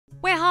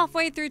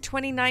halfway through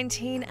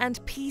 2019, and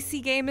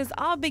PC gamers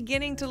are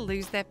beginning to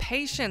lose their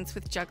patience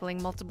with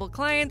juggling multiple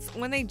clients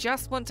when they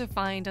just want to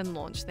find and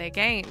launch their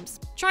games.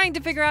 Trying to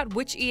figure out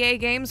which EA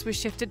games were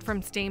shifted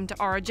from Steam to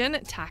Origin,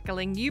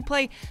 tackling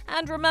Uplay,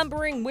 and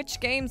remembering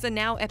which games are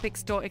now Epic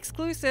Store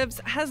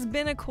exclusives has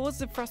been a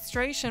cause of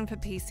frustration for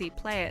PC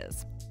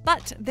players.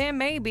 But there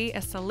may be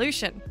a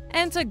solution.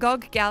 Enter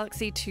GOG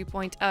Galaxy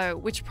 2.0,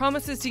 which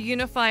promises to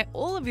unify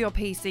all of your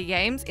PC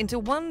games into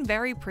one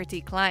very pretty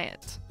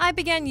client. I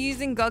began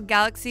using GOG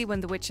Galaxy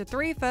when The Witcher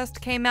 3 first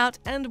came out,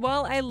 and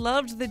while I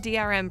loved the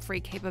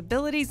DRM-free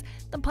capabilities,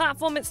 the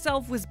platform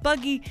itself was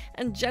buggy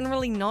and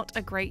generally not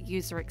a great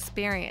user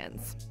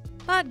experience.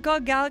 But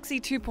GOG Galaxy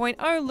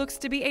 2.0 looks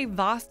to be a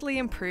vastly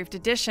improved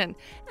edition,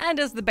 and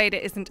as the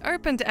beta isn't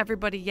open to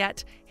everybody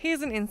yet,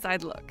 here's an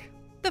inside look.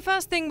 The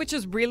first thing which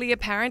is really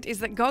apparent is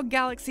that GOG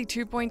Galaxy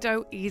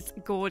 2.0 is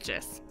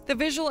gorgeous. The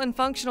visual and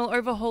functional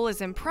overhaul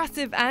is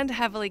impressive and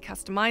heavily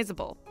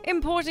customizable.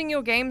 Importing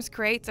your games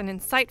creates an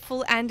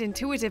insightful and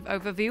intuitive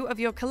overview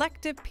of your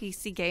collective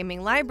PC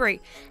gaming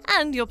library,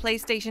 and your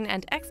PlayStation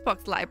and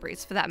Xbox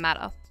libraries for that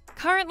matter.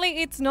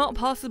 Currently, it's not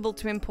possible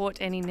to import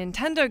any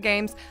Nintendo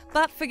games,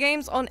 but for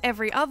games on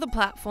every other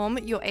platform,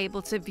 you're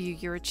able to view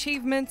your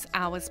achievements,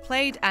 hours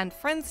played, and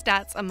friend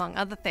stats, among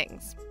other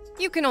things.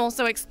 You can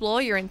also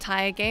explore your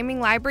entire gaming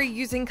library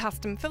using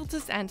custom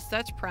filters and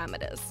search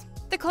parameters.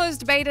 The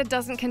closed beta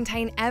doesn't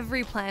contain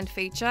every planned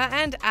feature,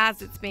 and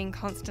as it's being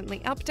constantly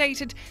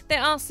updated,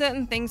 there are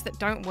certain things that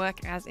don't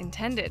work as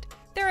intended.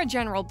 There are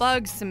general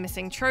bugs, some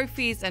missing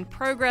trophies and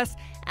progress,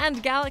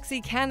 and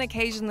Galaxy can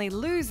occasionally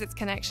lose its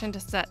connection to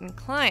certain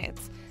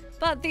clients.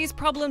 But these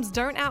problems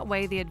don't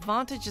outweigh the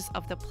advantages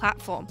of the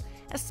platform,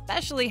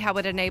 especially how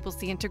it enables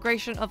the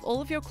integration of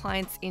all of your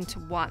clients into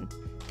one.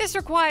 This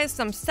requires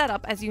some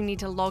setup, as you need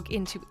to log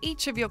into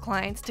each of your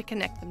clients to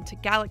connect them to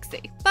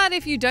Galaxy. But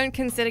if you don't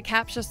consider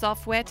capture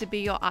software to be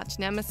your arch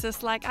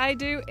nemesis like I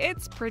do,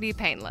 it's pretty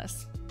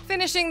painless.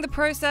 Finishing the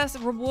process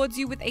rewards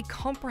you with a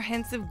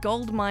comprehensive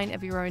goldmine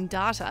of your own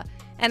data,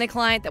 and a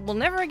client that will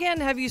never again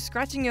have you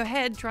scratching your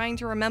head trying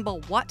to remember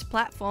what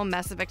platform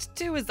Mass Effect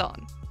 2 is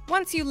on.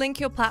 Once you link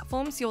your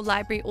platforms, your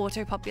library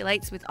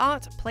auto-populates with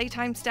art,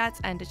 playtime stats,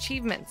 and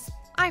achievements.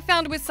 I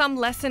found with some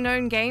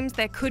lesser-known games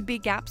there could be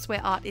gaps where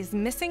art is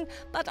missing,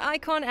 but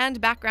icon and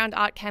background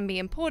art can be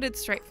imported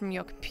straight from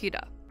your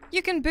computer.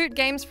 You can boot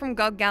games from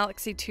GOG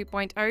Galaxy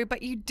 2.0,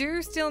 but you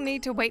do still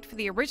need to wait for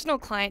the original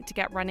client to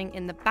get running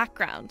in the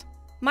background.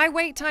 My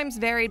wait times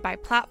varied by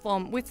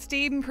platform, with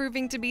Steam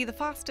proving to be the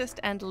fastest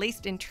and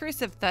least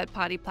intrusive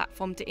third-party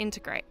platform to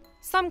integrate.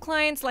 Some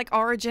clients like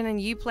Origin and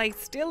Uplay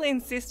still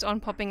insist on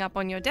popping up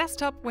on your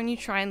desktop when you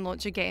try and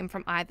launch a game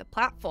from either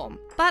platform.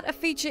 But a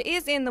feature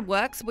is in the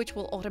works which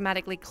will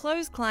automatically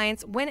close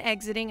clients when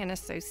exiting an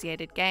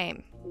associated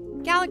game.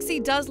 Galaxy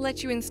does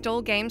let you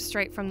install games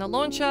straight from the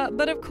launcher,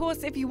 but of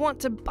course if you want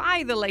to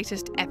buy the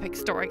latest Epic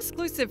Store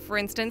exclusive, for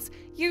instance,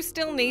 you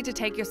still need to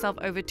take yourself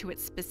over to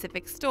its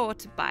specific store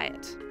to buy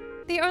it.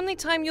 The only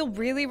time you'll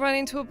really run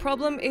into a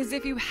problem is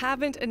if you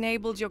haven't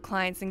enabled your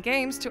clients and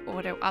games to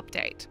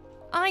auto-update.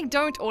 I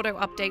don't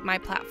auto-update my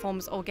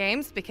platforms or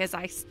games because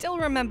I still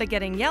remember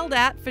getting yelled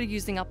at for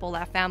using up all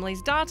our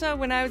family's data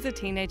when I was a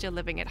teenager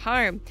living at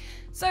home.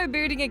 So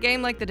booting a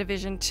game like The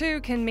Division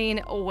 2 can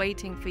mean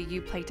waiting for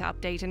Uplay to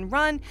update and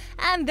run,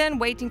 and then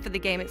waiting for the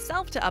game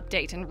itself to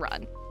update and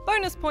run.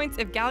 Bonus points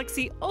if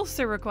Galaxy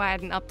also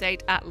required an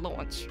update at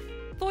launch.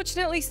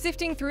 Fortunately,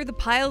 sifting through the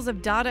piles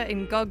of data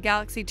in GOG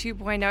Galaxy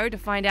 2.0 to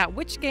find out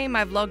which game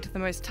I've logged the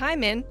most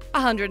time in,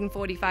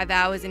 145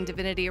 hours in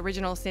Divinity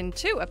Original Sin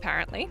 2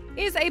 apparently,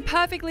 is a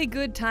perfectly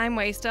good time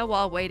waster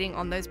while waiting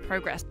on those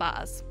progress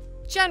bars.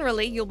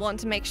 Generally, you'll want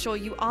to make sure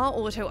you are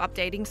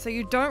auto-updating so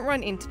you don't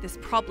run into this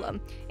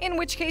problem, in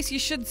which case you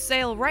should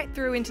sail right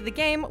through into the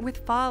game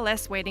with far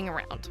less waiting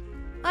around.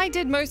 I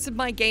did most of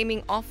my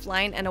gaming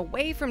offline and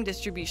away from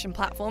distribution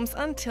platforms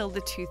until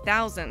the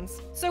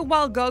 2000s. So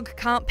while GOG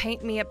can't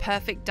paint me a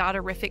perfect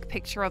data-rific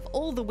picture of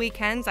all the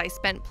weekends I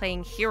spent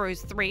playing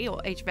Heroes 3 or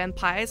Age of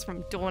Empires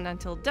from dawn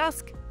until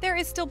dusk, there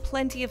is still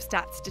plenty of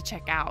stats to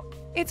check out.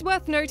 It's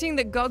worth noting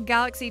that GOG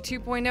Galaxy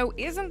 2.0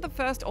 isn't the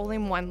first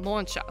all-in-one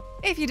launcher.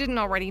 If you didn't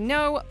already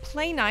know,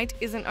 Playknight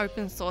is an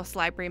open-source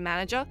library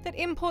manager that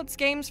imports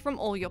games from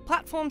all your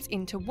platforms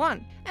into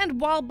one. And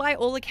while by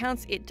all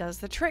accounts it does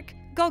the trick,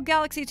 GOG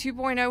Galaxy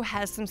 2.0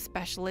 has some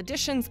special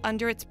additions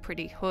under its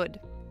pretty hood.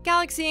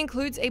 Galaxy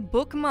includes a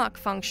bookmark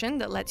function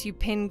that lets you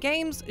pin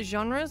games,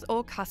 genres,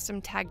 or custom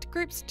tagged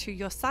groups to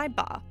your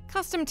sidebar.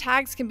 Custom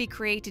tags can be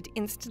created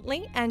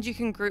instantly, and you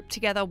can group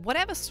together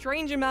whatever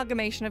strange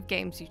amalgamation of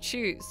games you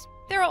choose.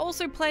 There are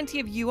also plenty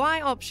of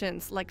UI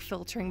options, like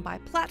filtering by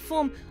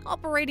platform,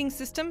 operating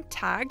system,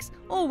 tags,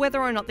 or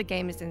whether or not the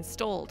game is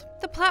installed.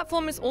 The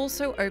platform is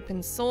also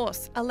open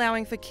source,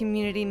 allowing for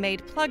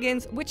community-made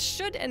plugins which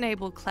should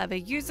enable clever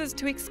users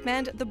to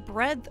expand the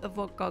breadth of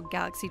what GOG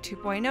Galaxy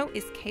 2.0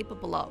 is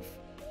capable of.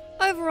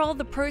 Overall,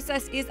 the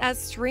process is as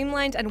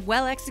streamlined and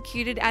well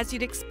executed as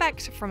you'd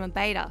expect from a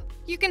beta.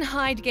 You can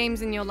hide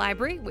games in your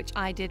library, which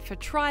I did for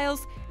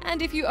trials,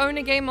 and if you own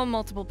a game on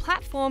multiple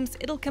platforms,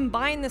 it'll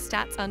combine the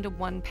stats under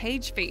one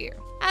page for you.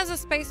 As a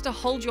space to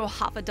hold your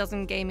half a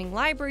dozen gaming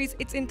libraries,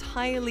 it's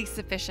entirely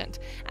sufficient,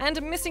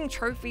 and missing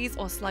trophies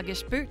or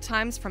sluggish boot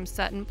times from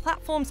certain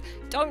platforms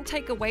don't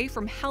take away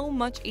from how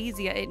much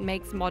easier it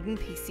makes modern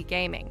PC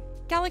gaming.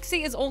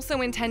 Galaxy is also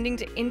intending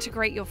to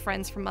integrate your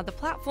friends from other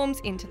platforms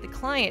into the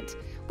client,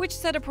 which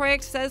CD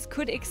Projekt says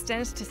could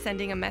extend to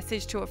sending a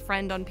message to a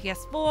friend on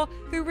PS4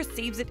 who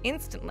receives it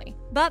instantly.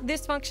 But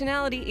this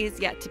functionality is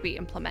yet to be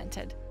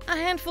implemented. A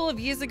handful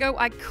of years ago,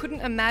 I couldn't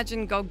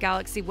imagine GOG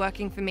Galaxy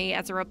working for me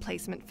as a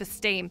replacement for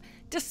Steam,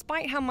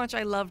 despite how much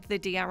I loved the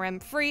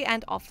DRM free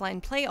and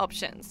offline play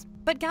options.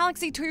 But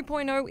Galaxy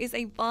 2.0 is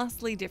a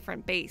vastly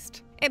different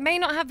beast. It may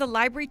not have the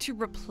library to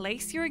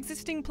replace your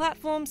existing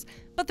platforms,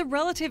 but the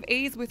relative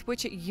ease with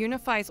which it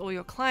unifies all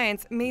your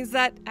clients means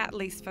that, at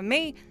least for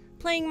me,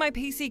 playing my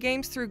PC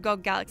games through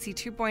GOG Galaxy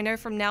 2.0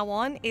 from now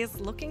on is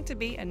looking to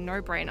be a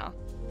no-brainer.